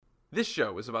This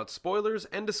show is about spoilers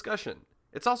and discussion.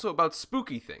 It's also about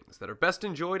spooky things that are best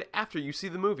enjoyed after you see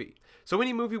the movie. So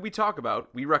any movie we talk about,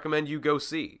 we recommend you go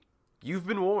see. You've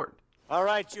been warned. All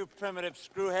right, you primitive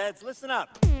screwheads, listen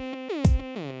up. What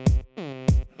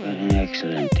an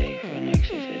excellent day for an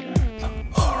exorcism.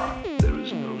 There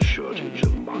is no shortage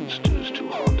of monsters to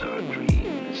haunt our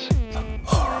dreams.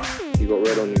 You got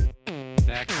red on you.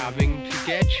 They're coming to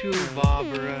get you,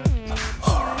 Barbara.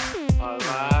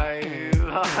 Alive!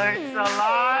 It's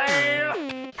alive!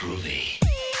 Groovy.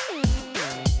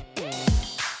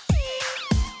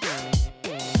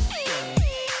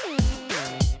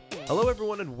 Hello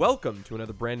everyone and welcome to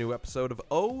another brand new episode of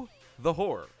Oh, the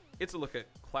Horror. It's a look at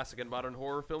classic and modern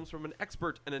horror films from an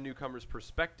expert and a newcomer's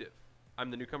perspective.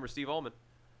 I'm the newcomer Steve Allman.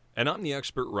 And I'm the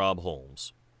expert Rob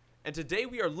Holmes. And today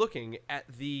we are looking at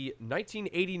the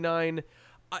 1989,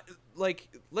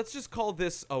 let's just call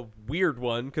this a weird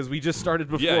one, because we just started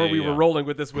before we were rolling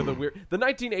with this with a weird... The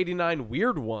 1989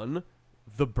 weird one,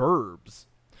 The Burbs.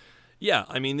 Yeah,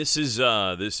 I mean, this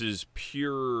is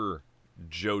pure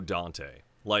Joe Dante.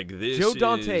 Like, this Joe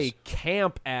Dante, is...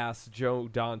 camp-ass Joe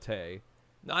Dante.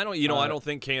 I don't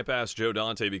think camp-ass Joe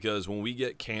Dante, because when we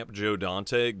get Camp Joe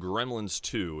Dante, Gremlins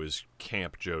 2 is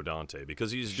Camp Joe Dante,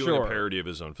 because he's doing a parody of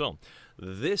his own film.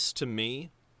 This, to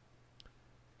me,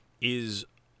 is...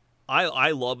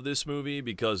 I love this movie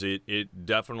because it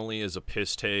definitely is a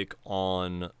piss take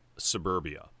on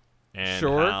suburbia and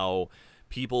how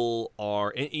people are,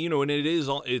 and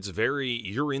it's very,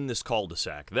 you're in this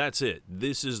cul-de-sac. That's it.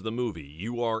 This is the movie.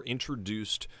 You are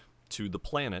introduced to the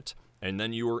planet, and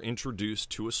then you are introduced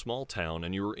to a small town,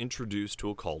 and you are introduced to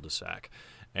a cul-de-sac.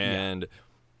 And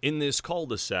in this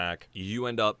cul-de-sac, you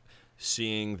end up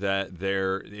seeing that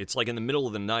it's like in the middle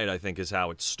of the night, I think, is how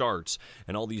it starts,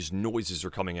 and all these noises are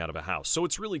coming out of a house. So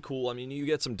it's really cool. I mean, you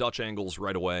get some Dutch angles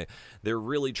right away. They're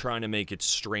really trying to make it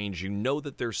strange. You know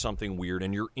that there's something weird,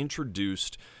 and you're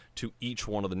introduced to each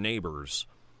one of the neighbors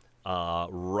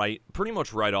pretty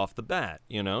much right off the bat.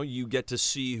 You know, you get to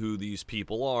see who these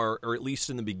people are, or at least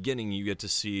in the beginning, you get to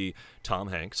see Tom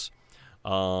Hanks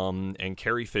and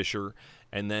Carrie Fisher.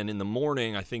 And then in the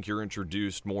morning, I think you're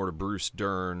introduced more to Bruce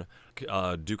Dern,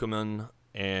 Dukeman,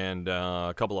 and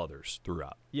a couple others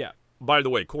throughout. Yeah. By the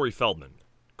way, Corey Feldman.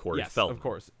 Yes, of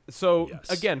course. So,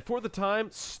 again, for the time,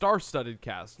 star-studded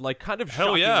cast. Like, kind of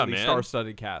shockingly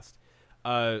star-studded cast.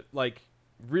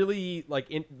 Really, like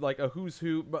a who's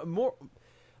who. But more,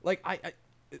 like,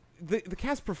 the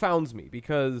cast profounds me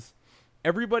because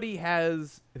everybody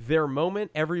has their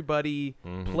moment. Everybody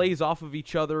plays off of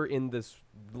each other in this,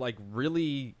 like,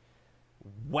 really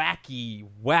wacky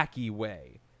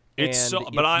way.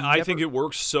 I think it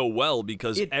works so well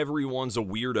because everyone's a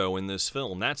weirdo in this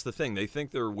film. That's the thing. They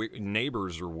think their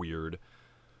neighbors are weird,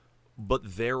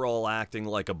 but they're all acting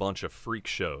like a bunch of freak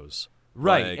shows.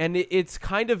 Right, like, and it's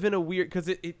kind of in a weird... Because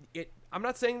I'm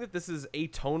not saying that this is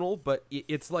atonal, but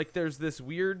it's like there's this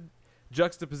weird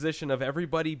juxtaposition of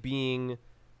everybody being,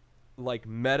 like,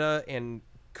 meta and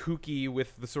kooky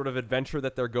with the sort of adventure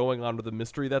that they're going on with the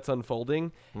mystery that's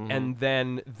unfolding, and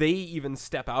then they even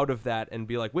step out of that and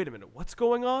be like, wait a minute, what's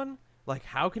going on? Like,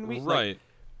 how can we... Right.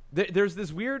 Like, there's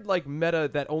this weird, like, meta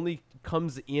that only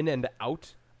comes in and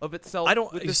out of itself. I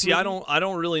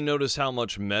don't really notice how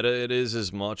much meta it is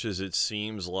as much as it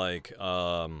seems like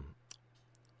a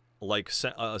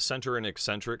center and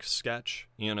eccentric sketch,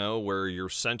 you know, where your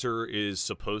center is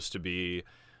supposed to be,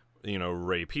 you know,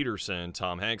 Ray Peterson,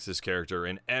 Tom Hanks' character,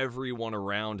 and everyone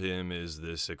around him is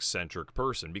this eccentric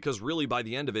person. Because really, by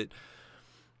the end of it,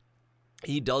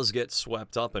 he does get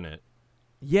swept up in it.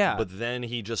 Yeah. But then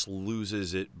he just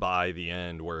loses it by the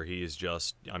end, where he's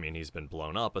just, I mean, he's been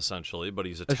blown up, essentially, but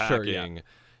he's attacking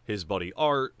his buddy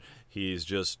Art. He's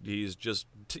just,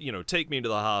 you know, take me to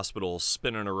the hospital,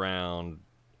 spinning around.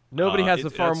 Nobody has a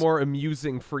far more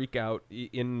amusing freak out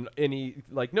in any,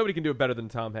 like, nobody can do it better than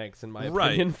Tom Hanks, in my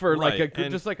opinion, for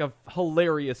just like a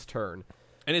hilarious turn.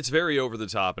 And it's very over the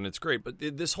top, and it's great. But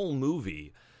this whole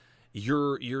movie,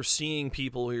 you're seeing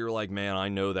people who you're like, man, I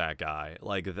know that guy.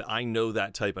 Like, I know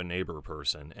that type of neighbor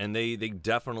person. And they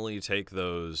definitely take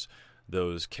those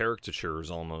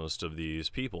caricatures almost of these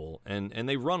people, and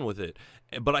they run with it.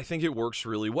 But I think it works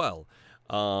really well.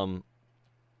 Having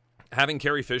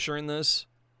Carrie Fisher in this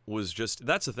was just,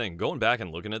 that's the thing, going back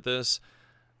and looking at this,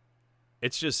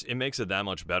 it makes it that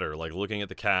much better, like looking at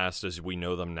the cast as we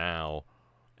know them now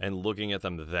and looking at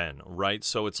them then, right?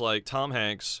 So it's like Tom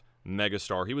Hanks,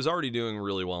 megastar, he was already doing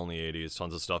really well in the 80s,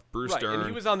 tons of stuff. Bruce Dern, and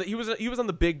he was on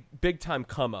the big time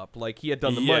come up, like he had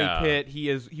done the Money Pit,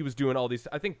 he was doing all these,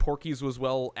 I think Porky's was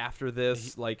well after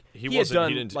this, he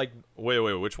didn't,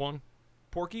 which one?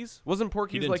 Porky's? Wasn't He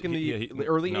Porky's didn't- like in he- the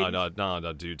early no, 80s?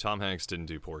 no, dude. Tom Hanks didn't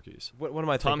do Porky's. What am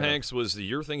I thinking? Tom Hanks was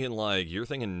you're thinking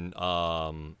what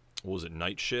was it,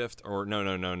 Night Shift or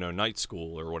no, Night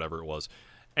School or whatever it was.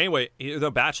 Anyway,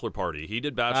 the Bachelor Party. He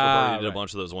did Bachelor Party. He did a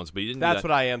bunch of those ones, but he didn't. That's do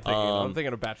that. what I am thinking. I'm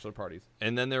thinking of Bachelor Parties.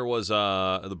 And then there was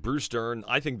the Bruce Dern.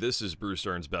 I think this is Bruce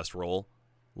Dern's best role.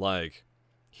 Like,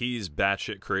 he's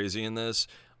batshit crazy in this,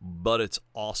 but it's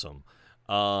awesome.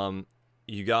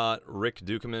 You got Rick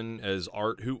Dukeman as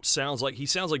Art, who sounds like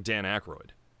Dan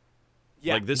Aykroyd.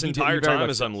 Yeah, Like, this he entire very time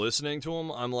much as I'm does. listening to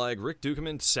him, I'm like, Rick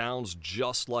Dukeman sounds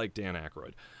just like Dan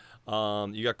Aykroyd.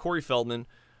 You got Corey Feldman.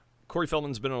 Corey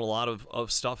Feldman's been in a lot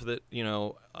of stuff that,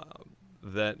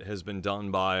 that has been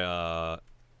done by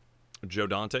Joe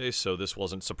Dante, so this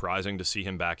wasn't surprising to see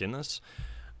him back in this.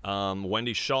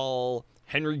 Wendy Shaw,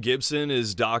 Henry Gibson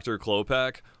is Dr.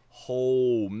 Klopek.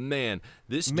 Oh, man.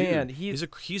 This dude, he's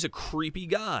a creepy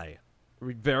guy.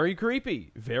 Very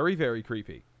creepy. Very, very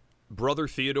creepy. Brother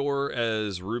Theodore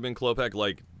as Ruben Klopek,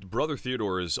 like, Brother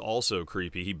Theodore is also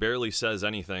creepy. He barely says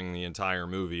anything the entire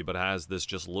movie, but has this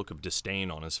just look of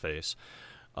disdain on his face.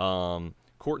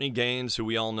 Courtney Gaines, who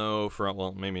we all know from,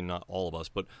 well, maybe not all of us,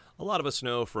 but a lot of us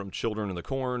know from Children of the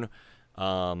Corn,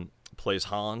 plays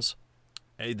Hans.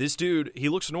 Hey, this dude, he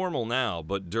looks normal now,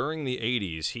 but during the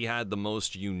 80s, he had the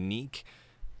most unique,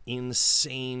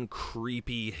 insane,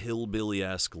 creepy,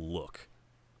 hillbilly-esque look.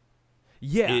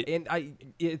 Yeah,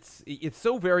 it's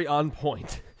so very on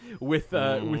point with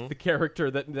the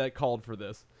character that called for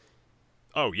this.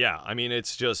 Oh yeah, I mean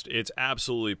it's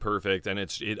absolutely perfect, and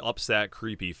it ups that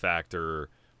creepy factor.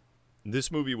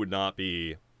 This movie would not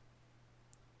be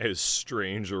as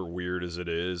strange or weird as it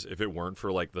is if it weren't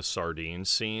for like the sardine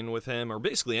scene with him, or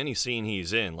basically any scene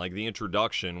he's in, like the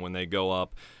introduction when they go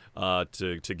up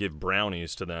to give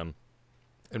brownies to them.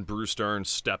 And Bruce Dern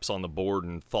steps on the board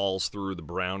and falls through. The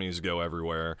brownies go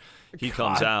everywhere. He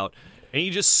comes out, and he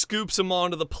just scoops them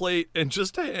onto the plate and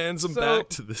just hands them back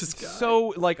to this guy.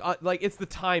 So, like it's the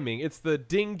timing. It's the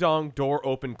ding-dong door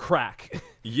open crack.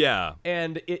 Yeah.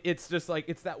 And it's just like,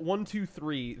 it's that 1, 2,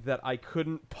 3 that I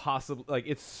couldn't possibly, like,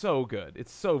 it's so good.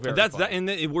 It's so very funny.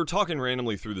 And we're talking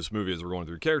randomly through this movie as we're going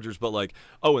through characters, but like,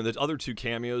 and the other two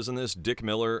cameos in this, Dick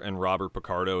Miller and Robert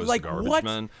Picardo as like, the garbage what?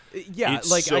 man. Yeah, it's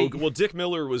like, well, Dick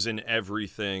Miller was in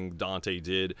everything Dante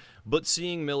did, but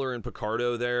seeing Miller and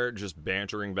Picardo there just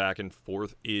bantering back and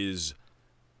forth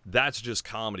that's just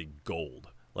comedy gold.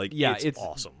 Like, yeah, it's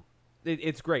awesome.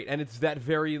 It's great, and it's that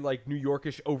very like New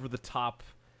Yorkish, over the top,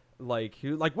 like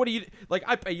what do you like?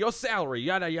 I pay your salary,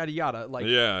 yada yada yada. Like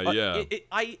yeah.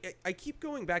 I keep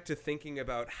going back to thinking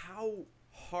about how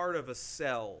hard of a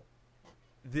sell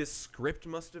this script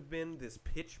must have been, this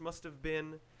pitch must have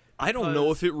been. I don't know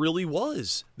if it really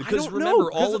was, because don't remember, know,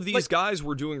 all of these like, guys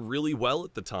were doing really well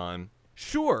at the time.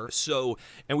 Sure. So,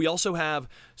 and we also have,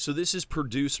 this is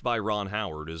produced by Ron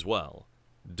Howard as well.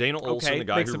 Dana Olson, the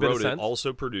guy makes who a bit of wrote it, sense.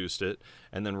 also produced it,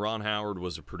 and then Ron Howard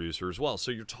was a producer as well. So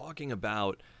you're talking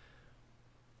about,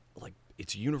 like,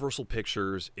 it's Universal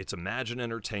Pictures, it's Imagine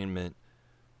Entertainment.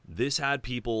 This had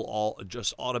people all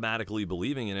just automatically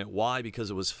believing in it. Why? Because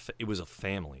it was a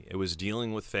family. It was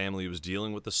dealing with family, it was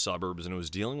dealing with the suburbs, and it was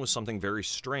dealing with something very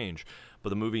strange. But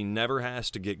the movie never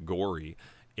has to get gory.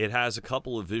 It has a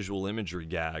couple of visual imagery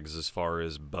gags as far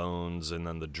as bones, and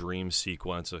then the dream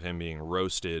sequence of him being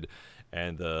roasted,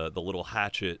 and the little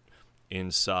hatchet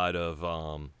inside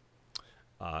of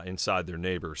inside their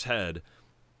neighbor's head,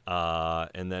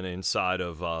 and then inside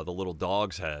of the little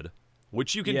dog's head,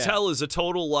 which you can tell is a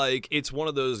total, like, it's one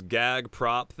of those gag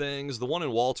prop things. The one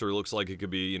in Walter looks like it could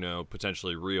be,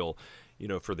 potentially real,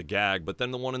 for the gag, but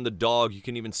then the one in the dog, you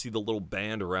can even see the little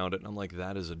band around it, and I'm like,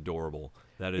 that is adorable.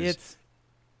 That is.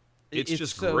 It's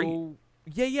just so great.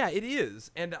 Yeah, it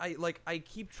is. And I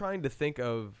keep trying to think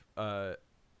of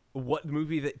what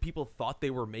movie that people thought they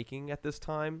were making at this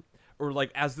time, or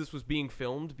like as this was being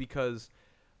filmed, because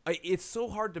it's so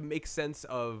hard to make sense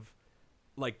of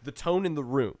like the tone in the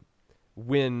room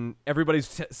when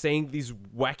everybody's saying these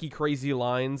wacky, crazy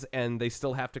lines, and they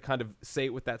still have to kind of say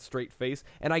it with that straight face.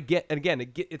 And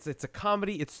it's a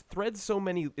comedy. It treads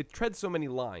so many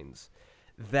lines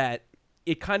that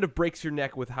it kind of breaks your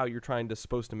neck with how you're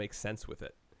supposed to make sense with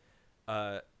it.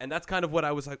 And that's kind of what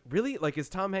I was like, really? Like, is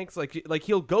Tom Hanks, like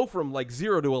he'll go from like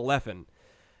 0 to 11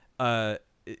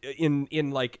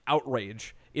 in like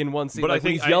outrage in one scene. But like,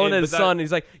 he's yelling at his son, and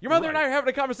he's like, your mother and I are having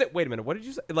a conversation. Wait a minute, what did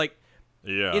you say? Like,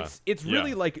 yeah, it's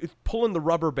really like pulling the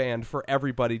rubber band for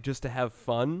everybody just to have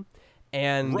fun.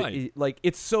 And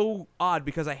it's so odd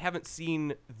because I haven't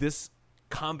seen this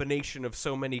combination of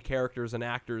so many characters and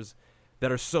actors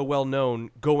that are so well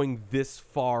known going this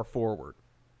far forward.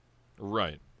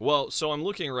 Right. Well, so I'm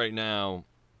looking right now.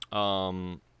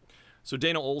 So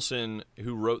Dana Olsen,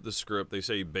 who wrote the script, they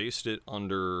say he based it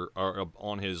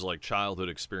on his like childhood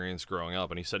experience growing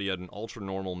up, and he said he had an ultra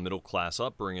normal middle class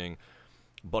upbringing,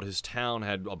 but his town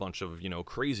had a bunch of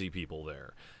crazy people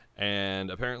there, and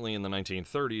apparently in the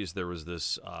 1930s there was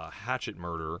this hatchet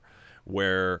murder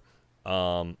where.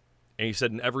 And he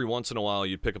said, every once in a while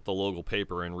you'd pick up the local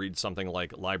paper and read something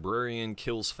like "Librarian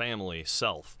kills family,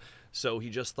 self." So he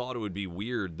just thought it would be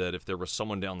weird that if there was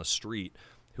someone down the street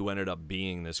who ended up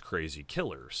being this crazy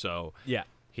killer. So yeah,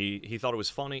 he thought it was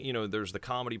funny. There's the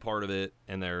comedy part of it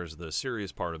and there's the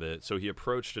serious part of it. So he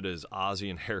approached it as Ozzie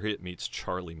and Harriet meets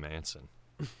Charlie Manson.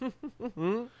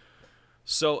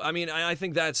 So I mean, I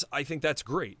think that's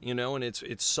great, and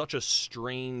it's such a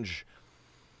strange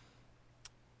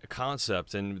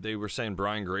concept. And they were saying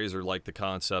Brian Grazer liked the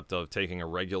concept of taking a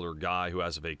regular guy who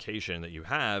has a vacation that you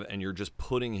have, and you're just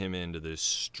putting him into this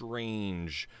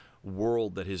strange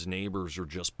world that his neighbors are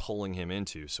just pulling him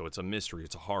into. So it's a mystery,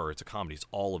 it's a horror, it's a comedy, it's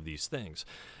all of these things.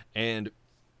 And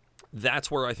that's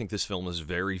where I think this film is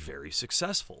very, very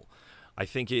successful. I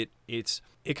think it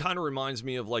kind of reminds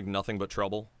me of like Nothing But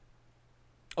Trouble.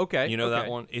 Okay. That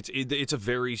one? It's a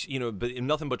very, but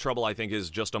Nothing But Trouble I think is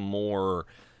just a more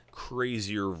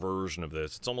crazier version of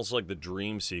this. It's almost like the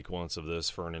dream sequence of this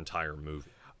for an entire movie.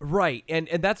 Right, and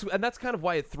that's kind of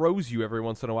why it throws you every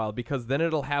once in a while, because then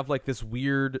it'll have like this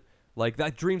weird, like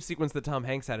that dream sequence that Tom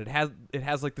Hanks had. It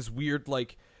has like this weird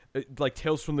like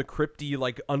Tales from the Crypty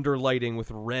like underlighting with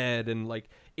red, and like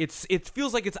it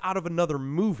feels like it's out of another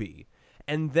movie.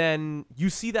 And then you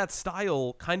see that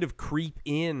style kind of creep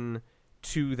in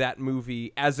to that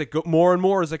movie as it more and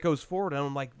more as it goes forward, and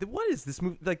I'm like, what is this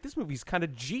movie? Like, this movie's kind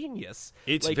of genius.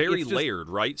 It's like, very layered,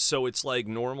 right? So it's like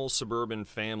normal suburban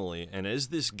family, and as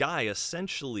this guy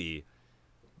essentially,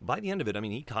 by the end of it, I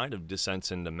mean, he kind of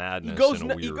descends into madness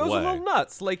in a weird way. He goes a little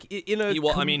nuts, like he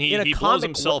blows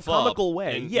himself up comical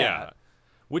way, and, yeah.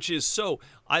 Which is so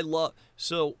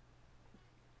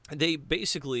they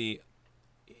basically,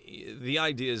 the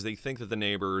idea is they think that the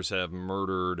neighbors have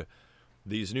murdered.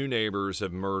 These new neighbors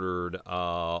have murdered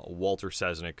Walter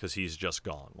Sesnick because he's just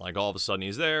gone. Like, all of a sudden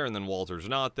he's there, and then Walter's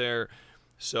not there.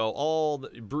 So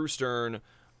Bruce Dern,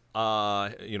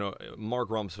 Mark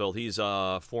Rumsfeld, he's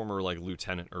a former, like,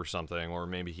 lieutenant or something, or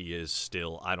maybe he is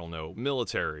still, I don't know,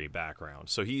 military background.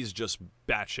 So he's just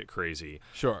batshit crazy.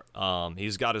 Sure.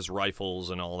 He's got his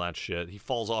rifles and all that shit. He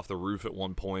falls off the roof at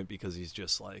one point because he's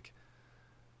just, like,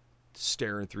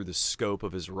 staring through the scope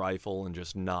of his rifle and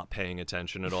just not paying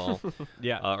attention at all.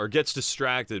 Yeah. Or gets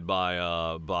distracted by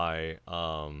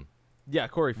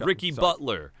Corey Feldman. Ricky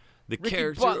Butler.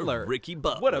 Character of Ricky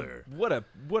Butler. What a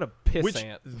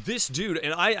pissant. This dude,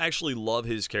 and I actually love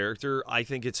his character. I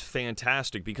think it's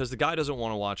fantastic because the guy doesn't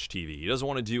want to watch TV. He doesn't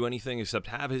want to do anything except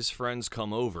have his friends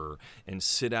come over and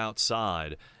sit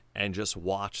outside and just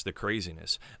watch the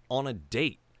craziness. On a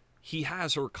date, he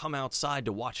has her come outside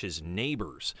to watch his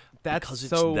neighbors because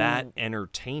it's that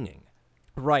entertaining.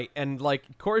 Right, and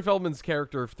like Corey Feldman's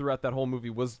character throughout that whole movie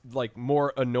was like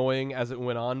more annoying as it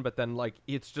went on, but then like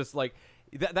it's just like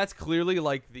that's clearly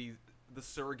like the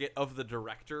surrogate of the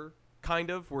director, kind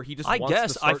of, where he just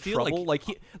wants to start trouble.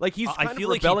 He's kind of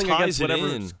rebelling against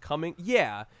whatever's coming.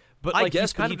 Yeah, but like,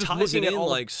 he ties it in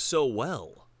like so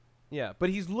well. Yeah,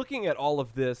 but he's looking at all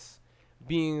of this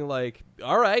being like,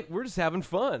 all right, we're just having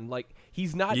fun. Like,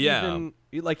 he's not even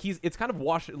like it's kind of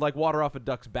water off a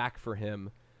duck's back for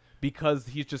him, because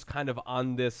he's just kind of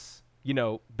on this,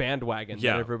 bandwagon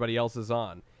that everybody else is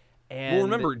on. And well,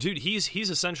 remember, dude, he's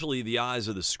essentially the eyes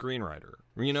of the screenwriter.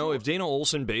 Sure. If Dana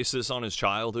Olsen based this on his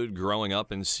childhood, growing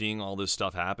up and seeing all this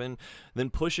stuff happen, then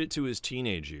push it to his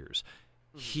teenage years.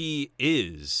 He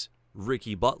is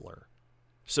Ricky Butler.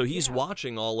 So he's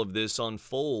watching all of this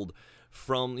unfold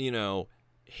from,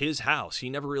 his house. He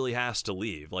never really has to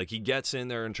leave. Like, he gets in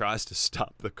there and tries to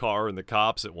stop the car and the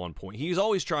cops at one point. He's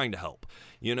always trying to help,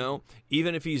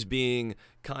 Even if he's being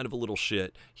kind of a little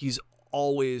shit, he's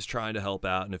always trying to help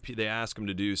out. And if they ask him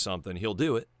to do something, he'll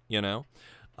do it,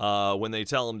 When they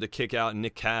tell him to kick out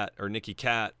Nicky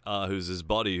Cat, who's his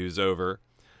buddy who's over,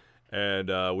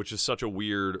 and which is such a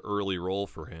weird early role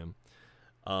for him.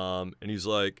 And he's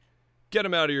like, get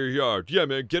him out of your yard. Yeah,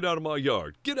 man, get out of my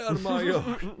yard. Get out of my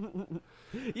yard.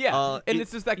 Yeah, and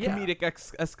it's just that comedic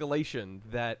escalation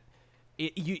that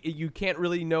you can't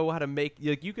really know how to make.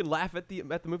 Like, you can laugh at the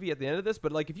movie at the end of this,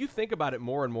 but like if you think about it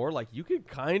more and more, like you could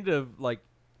kind of like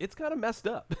it's kind of messed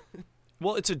up.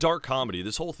 Well, it's a dark comedy.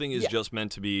 This whole thing is just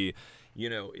meant to be,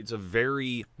 it's a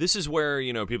very. This is where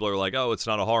people are like, oh, it's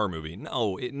not a horror movie.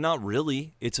 No, not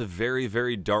really. It's a very,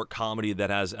 very dark comedy that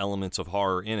has elements of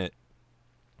horror in it.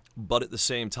 But at the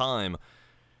same time,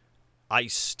 I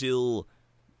just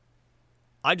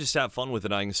have fun with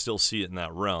it. I can still see it in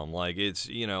that realm. Like, it's,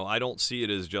 I don't see it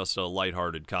as just a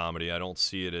lighthearted comedy. I don't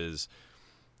see it as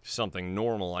something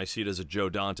normal. I see it as a Joe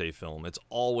Dante film. It's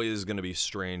always going to be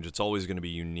strange. It's always going to be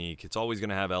unique. It's always going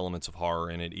to have elements of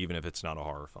horror in it, even if it's not a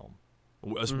horror film.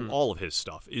 All of his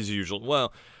stuff is usually,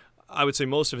 well, I would say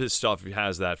most of his stuff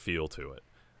has that feel to it.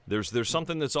 There's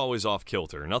something that's always off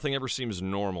kilter. Nothing ever seems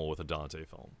normal with a Dante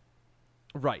film.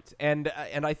 Right. And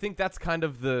I think that's kind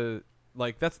of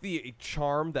that's the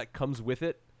charm that comes with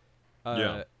it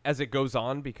as it goes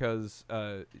on, because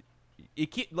at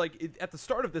the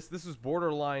start of this is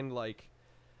borderline like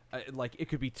it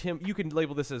could be Tim. You can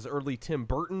label this as early Tim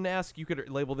Burton-esque. You could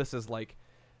label this as like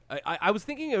I was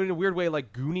thinking in a weird way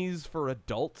like Goonies for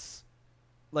adults,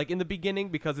 like in the beginning,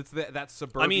 because it's that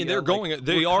suburbia. I mean,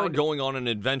 they are going on an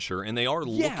adventure, and they are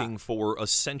looking for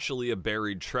essentially a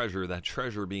buried treasure. That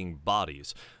treasure being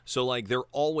bodies. So like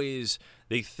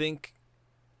they think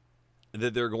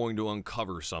that they're going to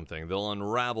uncover something. They'll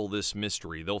unravel this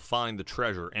mystery. They'll find the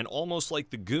treasure. And almost like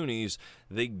the Goonies,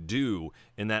 they do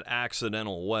in that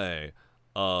accidental way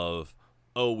of,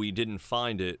 oh, we didn't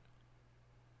find it.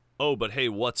 Oh, but hey,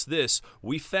 what's this?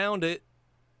 We found it.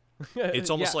 It's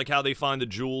almost like how they find the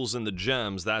jewels and the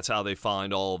gems. That's how they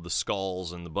find all of the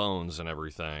skulls and the bones and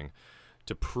everything,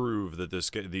 to prove that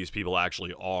these people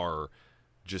actually are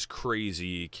just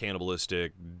crazy,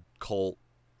 cannibalistic, cult,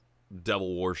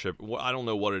 devil worship. I don't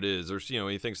know what it is. There's,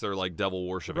 he thinks they're like devil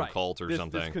worship and cult or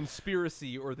something. This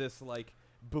conspiracy or this like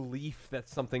belief that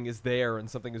something is there and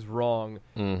something is wrong.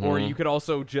 Mm-hmm. Or you could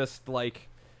also just like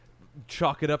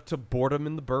chalk it up to boredom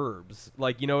in the burbs.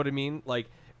 Like, you know what I mean? Like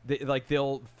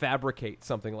they'll fabricate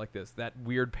something like this, that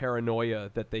weird paranoia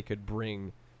that they could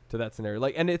bring to that scenario.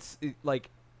 Like, and it's like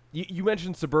you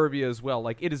mentioned Suburbia as well.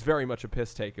 Like, it is very much a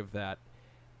piss take of that.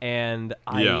 And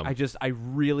I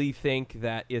really think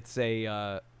that it's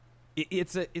a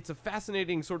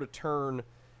fascinating sort of turn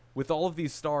with all of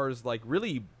these stars like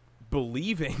really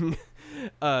believing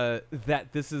that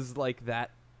this is like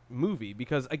that movie,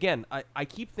 because again I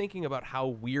keep thinking about how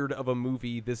weird of a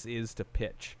movie this is to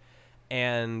pitch,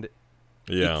 and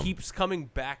it keeps coming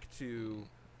back to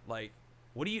like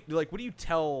what do you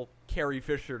tell Carrie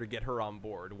Fisher to get her on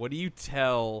board? What do you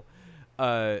tell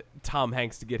Tom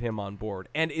Hanks to get him on board?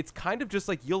 And it's kind of just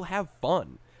like you'll have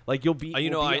fun, like you'll be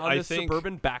on this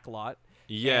suburban backlot,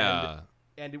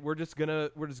 and we're just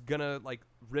gonna like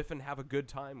riff and have a good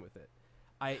time with it.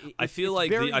 I feel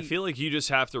like you just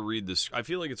have to read this. I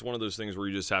feel like it's one of those things where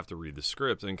you just have to read the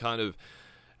script, and kind of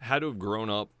had to have grown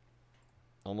up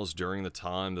almost during the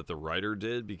time that the writer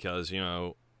did, because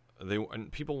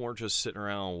people weren't just sitting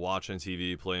around watching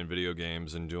TV, playing video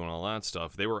games, and doing all that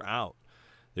stuff. They were out.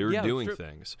 They were doing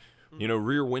things.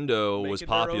 Rear Window was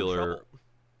popular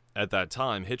at that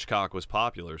time. Hitchcock was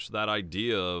popular. So that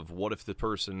idea of what if the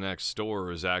person next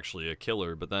door is actually a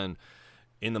killer, but then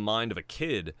in the mind of a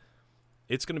kid,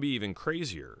 it's going to be even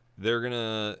crazier. They're going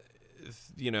to,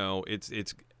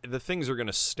 it's the things are going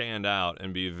to stand out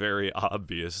and be very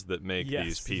obvious that make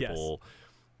these people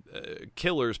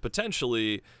killers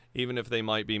potentially, even if they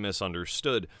might be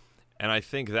misunderstood. And I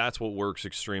think that's what works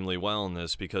extremely well in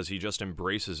this, because he just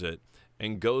embraces it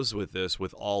and goes with this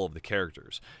with all of the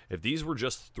characters. If these were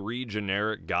just three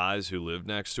generic guys who lived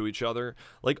next to each other,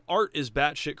 like, Art is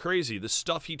batshit crazy. The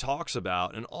stuff he talks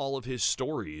about and all of his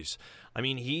stories, I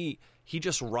mean, he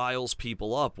just riles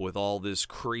people up with all this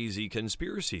crazy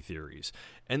conspiracy theories.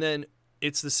 And then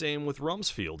it's the same with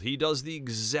Rumsfeld. He does the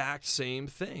exact same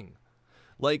thing.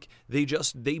 Like,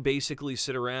 they basically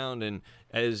sit around, and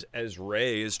as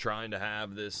Ray is trying to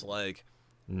have this like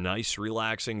nice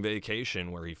relaxing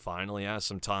vacation where he finally has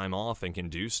some time off and can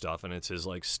do stuff, and it's his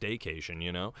like staycation,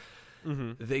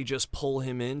 mm-hmm. They just pull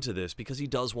him into this because he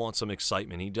does want some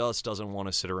excitement. He doesn't want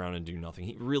to sit around and do nothing.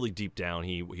 He really, deep down,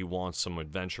 he wants some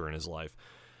adventure in his life.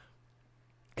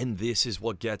 And this is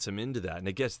what gets him into that. And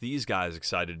it gets these guys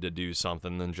excited to do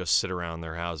something than just sit around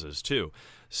their houses too.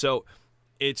 So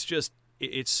it's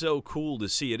so cool to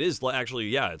see. It is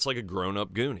actually, it's like a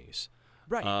grown-up Goonies.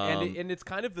 Right, and it's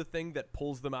kind of the thing that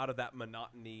pulls them out of that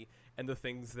monotony and the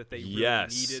things that they really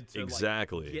needed to like,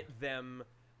 get them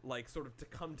like sort of to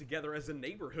come together as a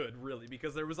neighborhood, really,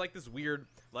 because there was like this weird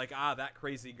like that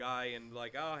crazy guy and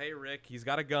like, oh hey Rick, he's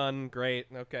got a gun, great,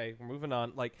 okay, we're moving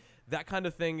on. Like that kind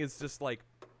of thing is just like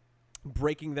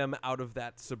breaking them out of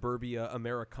that suburbia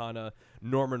Americana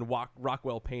Norman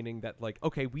Rockwell painting that like,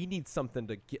 okay, we need something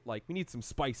to get, like we need some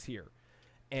spice here.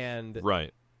 And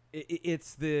right,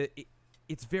 it's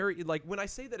very like when I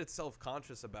say that it's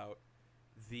self-conscious about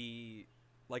the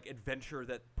like adventure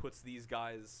that puts these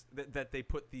guys that they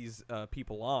put these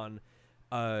people on,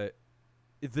 the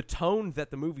tone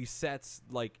that the movie sets,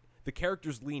 like the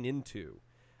characters lean into,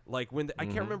 like when I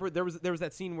can't remember, there was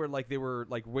that scene where like they were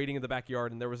like waiting in the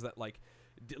backyard and there was that like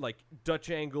Dutch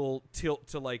angle tilt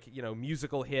to like, you know,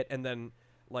 musical hit, and then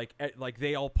like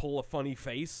they all pull a funny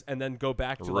face and then go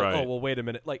back to like, oh well, wait a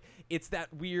minute, like it's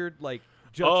that weird like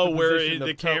where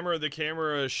the camera the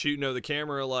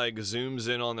camera like zooms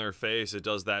in on their face, it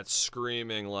does that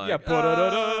screaming like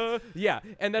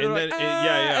and then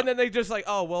and then they just like,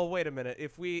 oh well, wait a minute,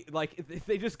 if we like if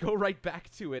they just go right back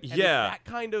to it, and it's that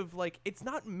kind of like, it's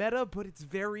not meta, but it's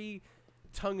very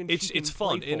tongue-in-cheek. It's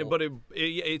fun,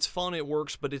 it's fun, it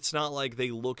works, but it's not like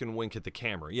they look and wink at the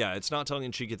camera. Yeah, it's not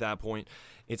tongue-in-cheek at that point.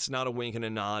 It's not a wink and a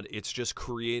nod. It's just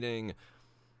creating,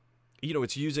 you know,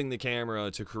 it's using the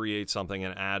camera to create something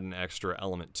and add an extra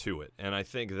element to it. And I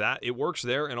think that it works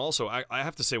there. And also, I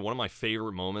have to say, one of my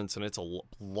favorite moments, and it's a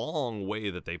long way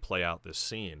that they play out this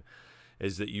scene,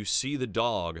 is that you see the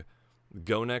dog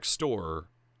go next door,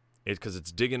 because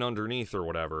it's digging underneath or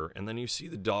whatever, and then you see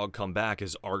the dog come back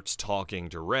as Art's talking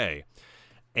to Ray,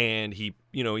 and he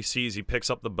picks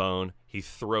up the bone, he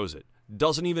throws it,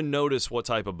 doesn't even notice what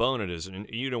type of bone it is, and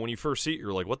you know, when you first see it,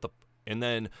 you're like, what the, and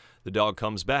then the dog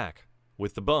comes back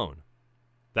with the bone.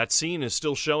 That scene is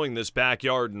still showing this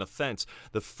backyard and the fence.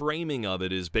 The framing of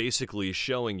it is basically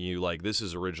showing you like this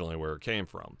is originally where it came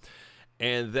from,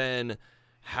 and then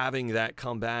having that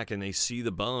come back and they see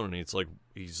the bone, and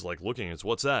he's like looking, it's,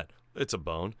 what's that? It's a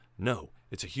bone. No,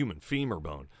 it's a human femur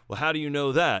bone. Well, how do you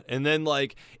know that? And then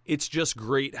like, it's just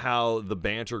great how the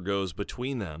banter goes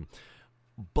between them.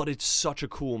 But it's such a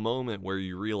cool moment where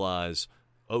you realize,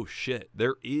 oh shit,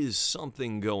 there is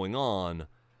something going on.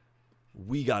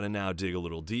 We got to now dig a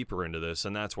little deeper into this,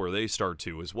 and that's where they start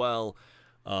to as well.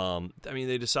 I mean,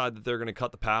 they decide that they're going to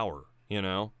cut the power, you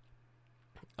know?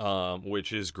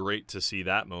 Which is great to see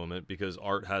that moment, because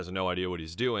Art has no idea what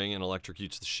he's doing and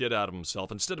electrocutes the shit out of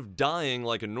himself. Instead of dying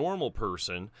like a normal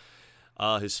person,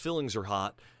 his fillings are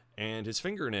hot and his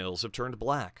fingernails have turned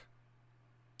black.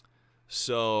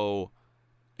 So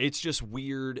it's just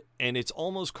weird, and it's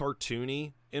almost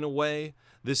cartoony in a way.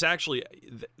 This actually,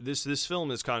 this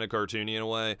film is kind of cartoony in a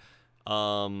way,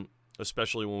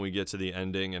 especially when we get to the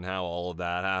ending and how all of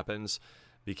that happens,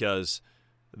 because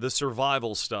the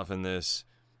survival stuff in this,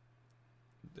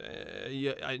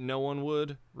 no one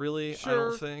would really. Sure. I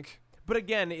don't think. But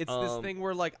again, it's this thing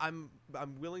where like I'm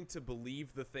willing to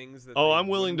believe the things that. I'm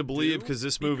willing to believe because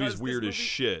this movie's weird as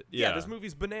shit. Yeah, this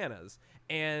movie's bananas,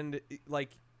 and like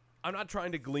I'm not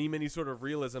trying to glean any sort of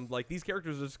realism. Like these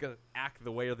characters are just gonna act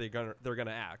the way they're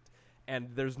gonna act, and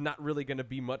there's not really gonna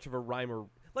be much of a rhyme or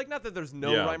like, not that there's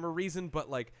no rhyme or reason, but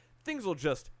like things will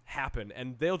just happen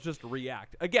and they'll just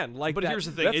react again. Like, but here's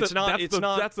the thing: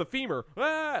 that's the femur.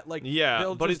 Like,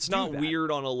 but it's not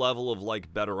weird on a level of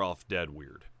like Better Off Dead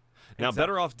weird. Now, exactly.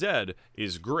 Better Off Dead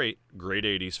is great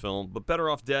 80s film, but Better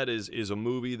Off Dead is a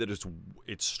movie that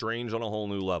it's strange on a whole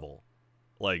new level.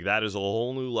 Like, that is a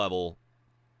whole new level.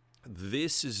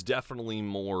 This is definitely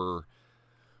more.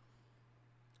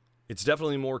 It's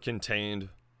definitely more contained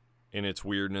in its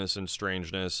weirdness and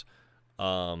strangeness.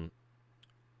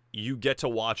 You get to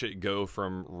watch it go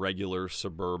from regular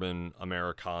suburban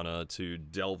Americana to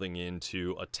delving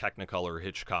into a Technicolor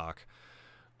Hitchcock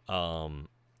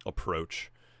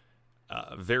approach.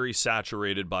 Very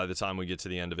saturated by the time we get to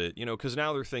the end of it, you know, because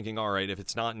now they're thinking, all right, if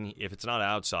it's not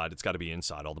outside, it's got to be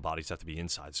inside. All the bodies have to be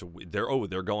inside. So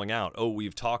they're going out. Oh,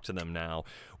 we've talked to them now.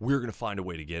 We're going to find a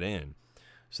way to get in.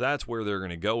 So that's where they're going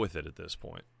to go with it at this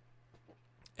point.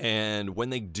 And when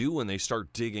they do, and they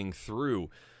start digging through,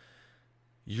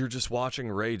 you're just watching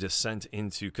Ray descent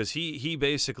into, because he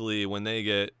basically, when they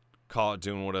get caught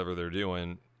doing whatever they're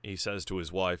doing, he says to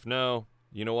his wife, no,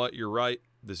 you know what, you're right.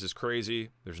 This is crazy.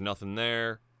 There's nothing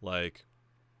there. Like,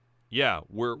 yeah,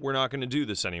 we're not going to do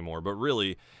this anymore. But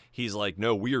really, he's like,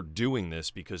 no, we are doing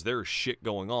this because there's shit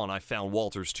going on. I found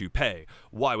Walter's toupee.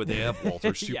 Why would they have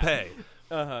Walter's toupee?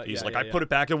 He's like, I put it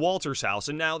back at Walter's house,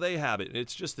 and now they have it. And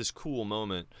it's just this cool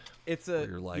moment. It's where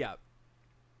you're like,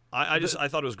 I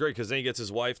thought it was great because then he gets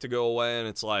his wife to go away, and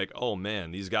it's like, oh man,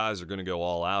 these guys are going to go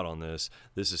all out on this.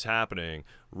 This is happening.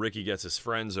 Ricky gets his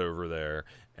friends over there,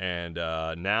 and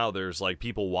now there's like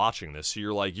people watching this. So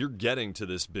you're getting to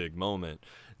this big moment,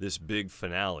 this big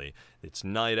finale. It's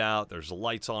night out. There's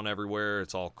lights on everywhere.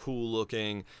 It's all cool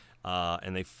looking,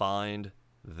 and they find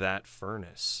that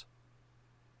furnace,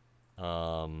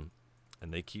 and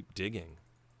they keep digging,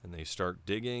 and they start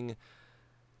digging.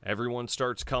 Everyone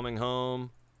starts coming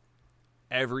home.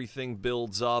 Everything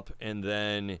builds up, and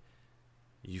then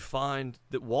you find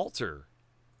that Walter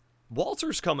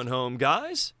Walter's coming home,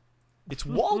 guys. It's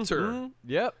Walter.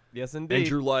 Yep. Yes, indeed. And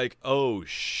you're like, oh,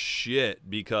 shit,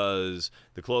 because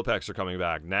the Klopeks are coming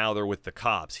back. Now they're with the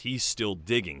cops. He's still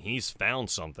digging. He's found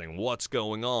something. What's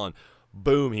going on?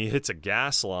 Boom, he hits a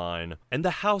gas line, and the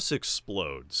house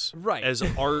explodes. Right. As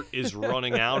Art is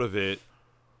running out of it.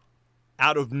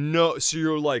 So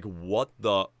you're like, what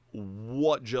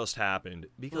just happened?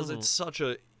 Because it's such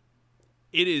a,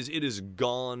 it is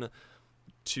gone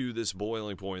to this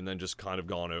boiling point and then just kind of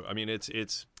gone over. I mean,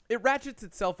 it ratchets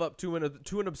itself up to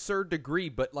an absurd degree,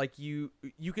 but like you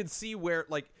can see where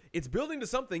like it's building to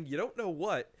something, you don't know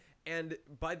what, and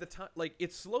by the time like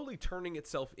it's slowly turning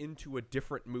itself into a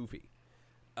different movie.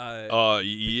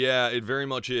 Yeah, it very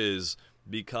much is,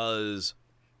 because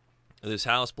this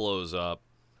house blows up.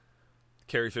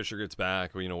 Carrie Fisher gets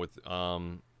back, with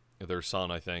their son,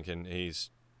 I think, and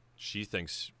she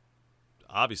thinks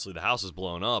obviously the house is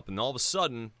blown up, and all of a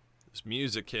sudden this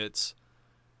music hits.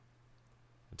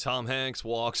 And Tom Hanks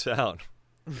walks out.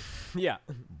 Yeah.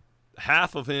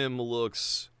 Half of him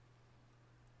looks,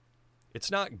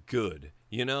 it's not good,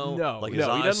 No, like his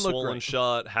he eyes doesn't look swollen great.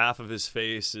 shut. Half of his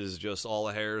face is just all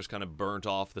the hair is kind of burnt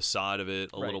off the side of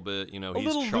it a little bit. A He's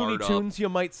little Looney charred up. Tunes, you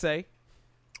might say.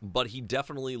 But he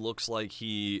definitely looks like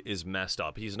he is messed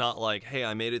up. He's not like, hey,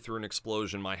 I made it through an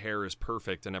explosion, my hair is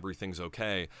perfect, and everything's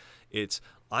okay. It's,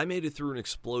 I made it through an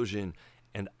explosion,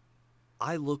 and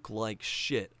I look like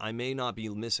shit. I may not be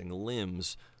missing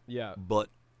limbs, Yeah. but,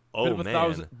 Bit of a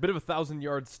man. bit of a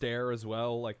 1,000-yard stare as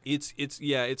well. Like It's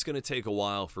going to take a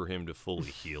while for him to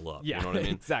fully heal up. yeah, You know what I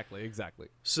mean? exactly.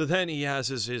 So then he has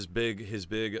his big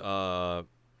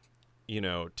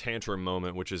tantrum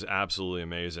moment, which is absolutely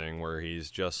amazing, where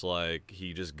he's just like,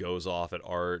 he just goes off at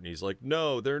Art, and he's like,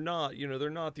 no, they're not, they're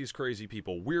not these crazy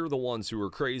people. We're the ones who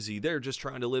are crazy. They're just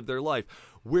trying to live their life.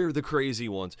 We're the crazy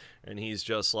ones. And he's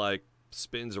just like,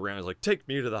 spins around, he's like, take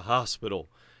me to the hospital.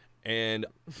 And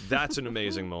that's an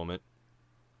amazing moment.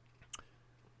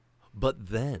 But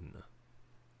then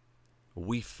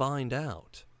we find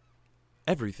out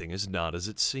everything is not as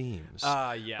it seems.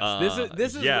 Yes.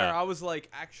 This is where I was like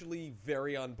actually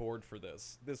very on board for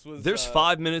this. This was There's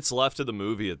 5 minutes left of the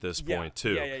movie at this point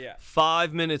too. Yeah.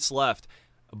 5 minutes left.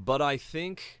 But I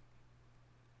think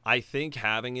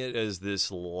having it as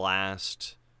this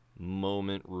last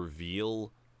moment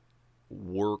reveal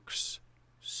works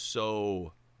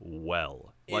so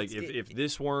well. Like if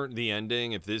this weren't the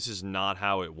ending, if this is not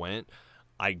how it went,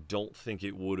 I don't think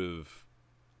it would have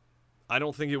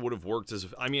worked as,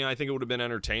 I think it would have been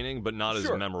entertaining, but not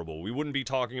as memorable. We wouldn't be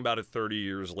talking about it 30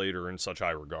 years later in such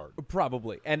high regard.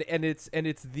 Probably. And it's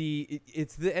the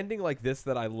ending like this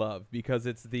that I love, because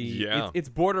it's it's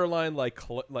borderline like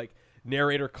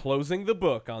narrator closing the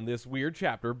book on this weird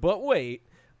chapter, but wait,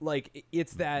 like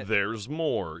it's that there's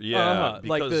more. Yeah.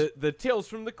 Like the Tales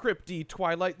from the Crypty,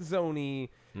 Twilight Zone-y,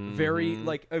 very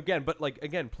like again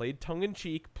played tongue in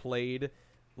cheek, played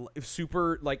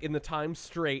super like in the time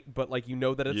straight, but like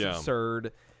that it's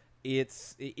absurd.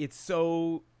 It's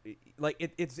so like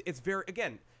it's very,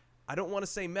 again, I don't want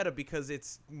to say meta, because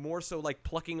it's more so like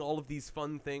plucking all of these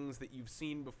fun things that you've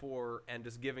seen before and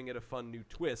just giving it a fun new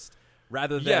twist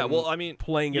rather than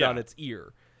playing it on its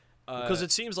ear. Because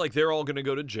it seems like they're all going to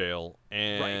go to jail,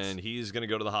 and he's going to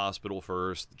go to the hospital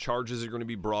first. The charges are going to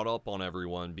be brought up on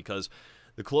everyone, because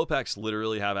the Klopeks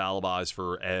literally have alibis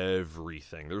for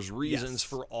everything. There's reasons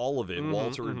for all of it.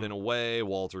 Walter had been away.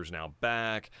 Walter's now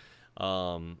back.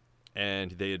 And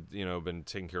they had, been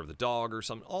taking care of the dog or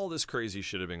something. All this crazy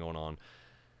shit had been going on.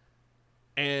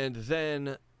 And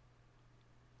then,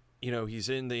 he's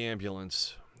in the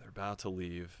ambulance. They're about to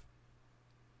leave.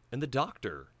 And the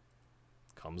doctor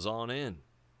comes on in.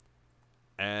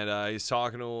 And he's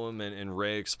talking to him, and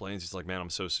Ray explains, he's like, man,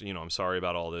 I'm sorry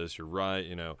about all this. You're right,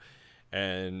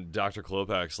 And Dr.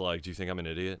 Klopek's like, do you think I'm an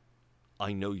idiot?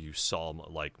 I know you saw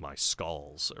like my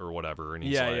skulls or whatever. And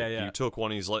he's you took one.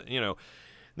 He's like,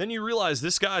 then you realize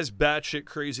this guy's batshit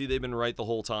crazy. They've been right the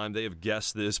whole time. They have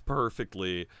guessed this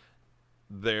perfectly.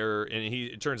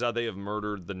 It turns out they have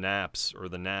murdered the Naps or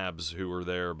the Nabs who were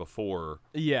there before.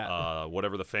 Yeah.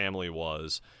 Whatever the family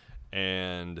was.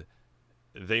 And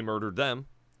they murdered them.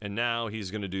 And now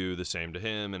he's going to do the same to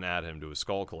him and add him to his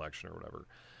skull collection or whatever.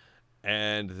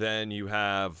 And then you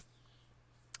have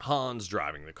Hans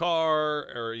driving the car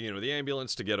or, the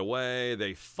ambulance to get away.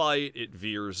 They fight. It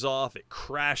veers off. It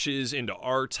crashes into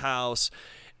Art's house.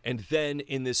 And then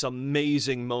in this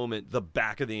amazing moment, the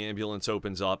back of the ambulance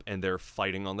opens up and they're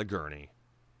fighting on the gurney.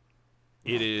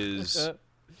 It is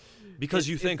because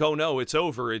you think, oh no, it's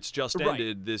over. It's just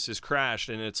ended. This is crashed.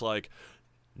 And it's like,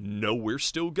 no, we're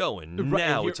still going. Right,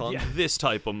 Now and it's on this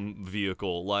type of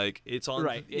vehicle. Like, it's on,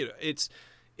 Right. you know, it's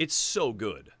so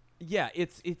good. Yeah,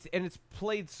 it's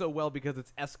played so well because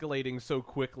it's escalating so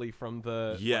quickly from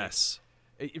the Yes.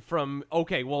 from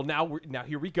okay, well now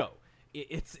here we go.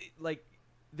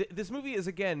 This movie is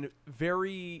again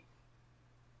very.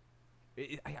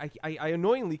 I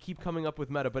annoyingly keep coming up with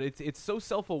meta, but it's so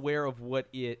self-aware of what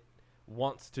it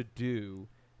wants to do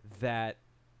that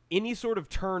any sort of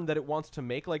turn that it wants to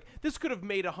make, like this could have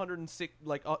made a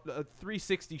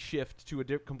 360 shift to a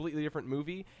completely different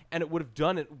movie, and it would have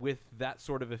done it with that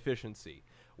sort of efficiency,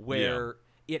 where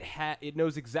it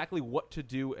knows exactly what to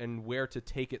do and where to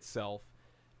take itself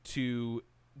to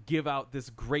give out this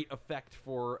great effect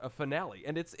for a finale,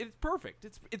 and it's perfect.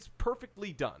 It's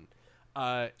perfectly done.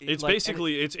 It's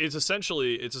basically it's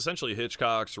essentially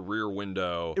Hitchcock's Rear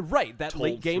Window, right? That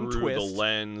late game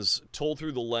twist told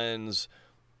through the lens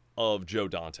of Joe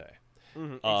Dante,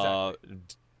 exactly.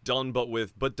 done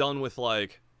with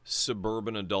like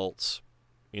suburban adults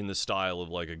in the style of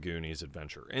like a Goonies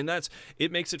adventure, and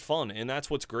it makes it fun, and that's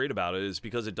what's great about it is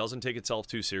because it doesn't take itself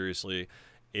too seriously.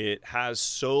 It has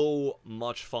so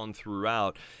much fun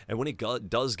throughout, and when it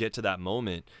does get to that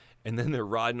moment. And then they're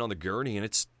riding on the gurney, and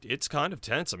it's kind of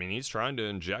tense. I mean, he's trying to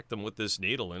inject them with this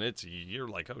needle, and you're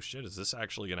like, oh shit, is this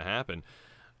actually going to happen?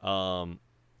 And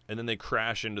then they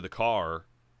crash into the car,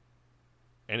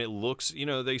 and it looks,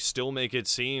 they still make it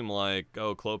seem like,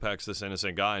 oh, Klopek's this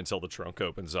innocent guy until the trunk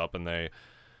opens up, and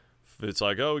it's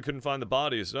like, oh, we couldn't find the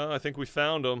bodies. No, I think we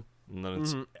found them. And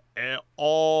then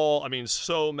it's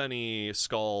so many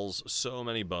skulls, so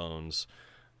many bones.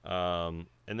 And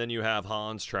then you have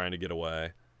Hans trying to get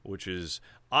away. Which is,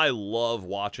 I love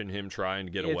watching him trying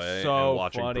to get away and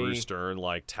watching funny. Bruce Stern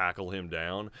like tackle him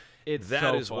down.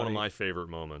 That is one of my favorite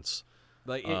moments.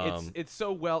 Like it's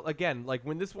so well. Again, like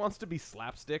when this wants to be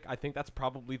slapstick, I think that's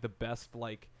probably the best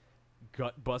like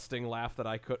gut busting laugh that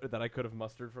I could have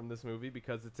mustered from this movie,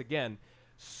 because it's again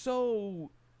so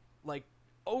like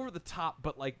over the top,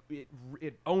 but like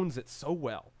it owns it so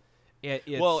well.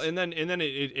 And then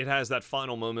it has that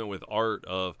final moment with Art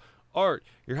of. Art,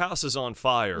 your house is on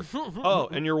fire. Oh,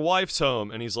 and your wife's home.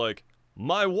 And he's like,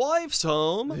 my wife's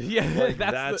home? Yeah, like,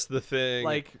 that's the thing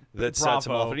like, that sets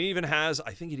him off. And I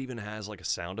think it even has like a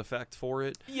sound effect for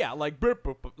it. Yeah, like, burp,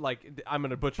 burp, like I'm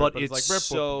going to butcher but it, but it's like, burp,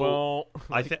 so,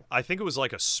 like, I think it was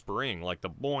like a spring, like the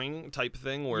boing type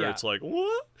thing where it's like,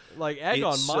 what? Like egg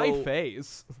on my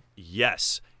face.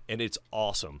 Yes, and it's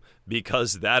awesome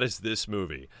because that is this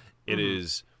movie. It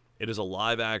is a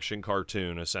live action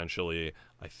cartoon, essentially.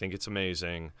 I think it's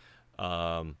amazing.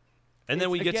 And then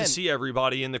we get to see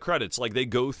everybody in the credits. Like, they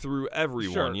go through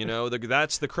everyone,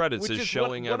 That's the credits, is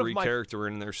showing every character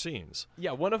in their scenes.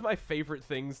 Yeah, one of my favorite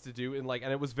things to do, and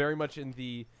it was very much in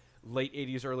the late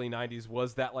 80s, early 90s,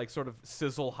 was that, like, sort of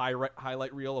sizzle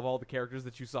highlight reel of all the characters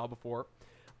that you saw before.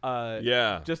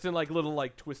 Just in, like, little,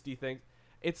 like, twisty things.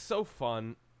 It's so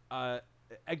fun.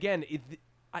 Again,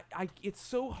 it's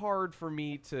so hard for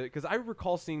me to, because I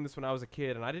recall seeing this when I was a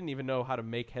kid, and I didn't even know how to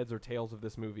make heads or tails of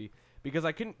this movie because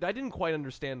I didn't quite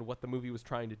understand what the movie was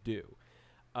trying to do.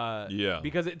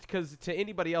 Because to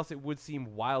anybody else it would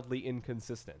seem wildly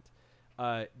inconsistent.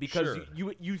 Because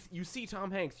you see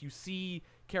Tom Hanks, you see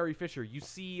Carrie Fisher, you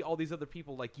see all these other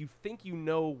people, like you think you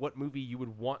know what movie you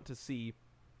would want to see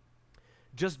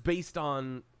just based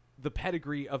on the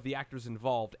pedigree of the actors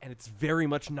involved, and it's very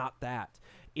much not that.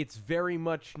 It's very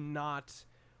much not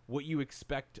what you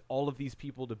expect all of these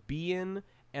people to be in,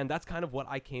 and that's kind of what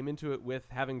I came into it with,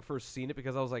 having first seen it,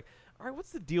 because I was like, all right,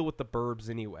 what's the deal with the Burbs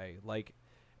anyway? Like,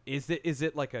 is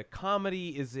it like a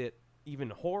comedy? Is it even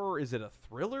horror? Is it a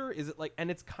thriller? Is it like,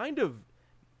 and it's kind of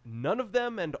none of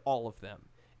them and all of them.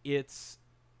 It's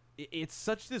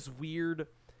such this weird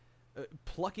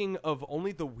plucking of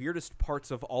only the weirdest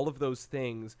parts of all of those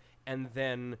things and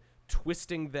then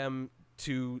twisting them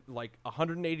to like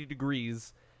 180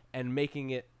 degrees and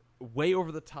making it way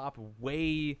over the top,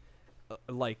 way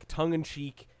like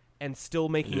tongue-in-cheek, and still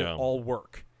making it all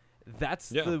work. That's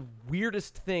the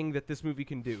weirdest thing that this movie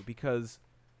can do, because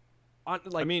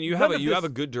you have a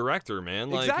good director, man.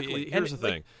 Like, exactly. Here's the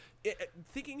thing.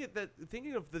 Thinking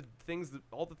of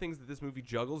all the things that this movie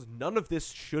juggles, none of this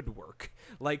should work.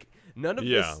 Like none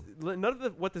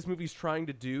of what this movie's trying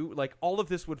to do, like all of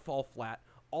this would fall flat.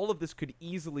 All of this could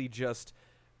easily just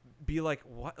be like,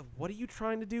 what are you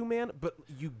trying to do, man? But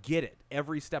you get it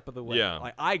every step of the way. Yeah.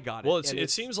 Like, I got it. Well, it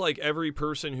seems like every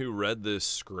person who read this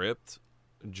script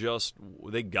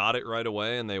they got it right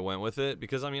away and they went with it,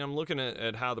 because I'm looking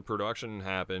at how the production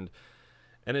happened,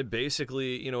 and it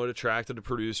basically, it attracted a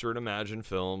producer at Imagine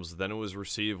Films. Then it was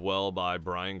received well by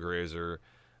Brian Grazer.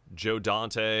 Joe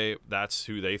Dante, that's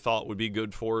who they thought would be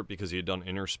good for it because he had done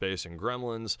Inner Space and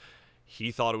Gremlins.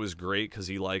 He thought it was great because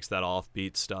he likes that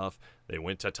offbeat stuff. They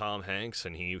went to Tom Hanks,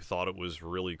 and he thought it was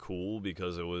really cool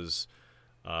because it was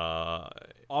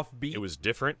offbeat. It was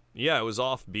different. Yeah, it was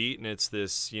offbeat, and it's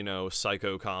this,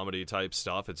 psycho comedy type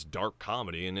stuff. It's dark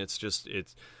comedy, and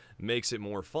it makes it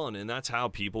more fun. And that's how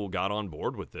people got on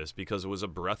board with this because it was a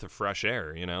breath of fresh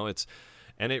air.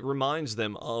 And it reminds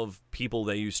them of people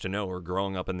they used to know or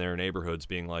growing up in their neighborhoods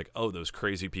being like, oh, those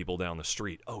crazy people down the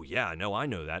street. Oh, yeah, no, I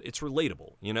know that. It's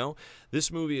relatable, This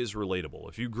movie is relatable.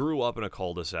 If you grew up in a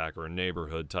cul-de-sac or a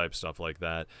neighborhood type stuff like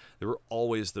that, there were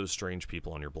always those strange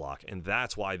people on your block. And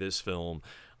that's why this film,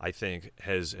 I think,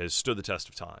 has stood the test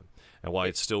of time and why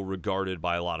it's still regarded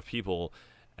by a lot of people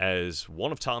as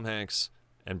one of Tom Hanks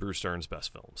and Bruce Dern's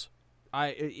best films.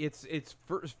 It's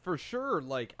for sure.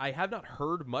 Like, I have not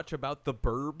heard much about The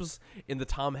Burbs in the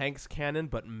Tom Hanks canon,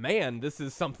 but man, this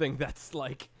is something that's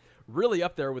like really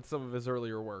up there with some of his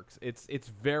earlier works. It's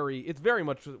very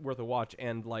much worth a watch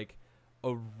and like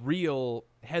a real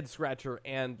head scratcher,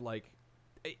 and like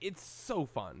it's so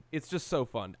fun. It's just so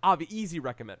fun. Easy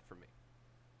recommend for me.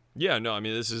 Yeah, no, I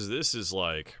mean this is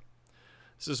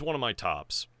one of my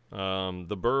tops.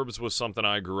 The Burbs was something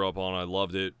I grew up on. I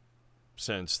loved it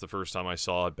since the first time I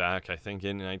saw it back, I think,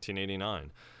 in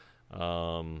 1989.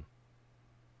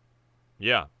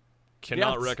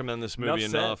 Cannot recommend this movie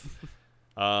enough.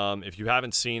 If you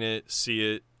haven't seen it,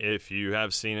 see it. If you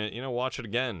have seen it, watch it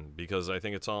again because I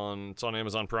think it's on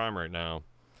Amazon Prime right now.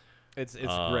 It's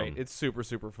great. It's super,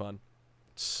 super fun.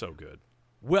 It's so good.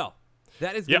 Well,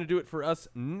 that is going to do it for us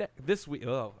this week.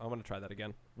 Oh, I want to try that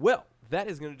again. Well, that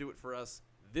is going to do it for us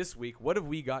this week. What have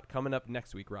we got coming up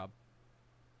next week, Rob?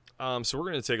 So we're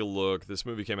going to take a look. This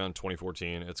movie came out in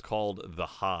 2014. It's called The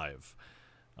Hive.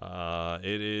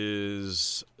 It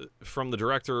is from the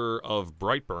director of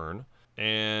Brightburn.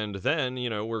 And then,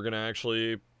 we're going to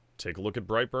actually take a look at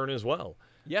Brightburn as well.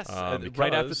 Yes,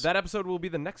 right after that episode will be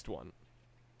the next one.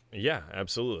 Yeah,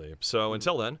 absolutely. So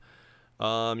until then,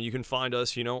 you can find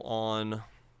us, on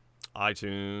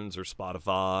iTunes or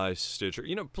Spotify, Stitcher,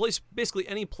 basically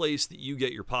any place that you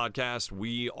get your podcast.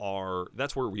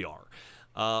 That's where we are.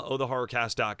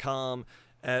 ohthehorrorcast.com.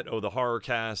 At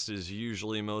ohthehorrorcast is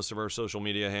usually most of our social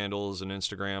media handles and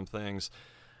Instagram things.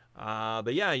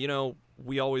 But yeah,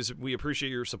 we appreciate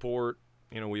your support.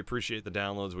 We appreciate the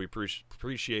downloads. We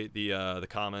appreciate the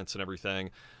comments and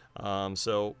everything.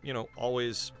 So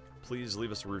always please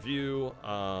leave us a review.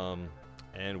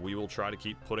 And we will try to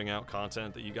keep putting out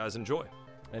content that you guys enjoy.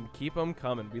 And keep them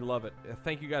coming. We love it.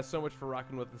 Thank you guys so much for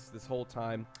rocking with us this whole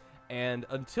time. And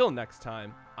until next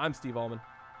time, I'm Steve Allman.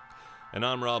 And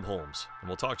I'm Rob Holmes. And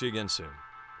we'll talk to you again soon.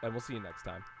 And we'll see you next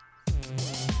time.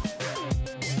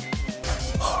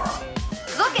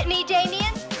 Look at me,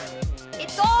 Damien.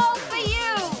 It's all for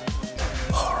you.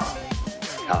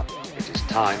 Come, it is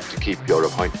time to keep your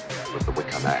appointment with the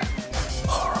Wicker Man.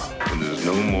 When there's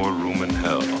no more room in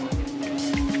hell,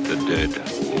 the dead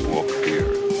will walk here.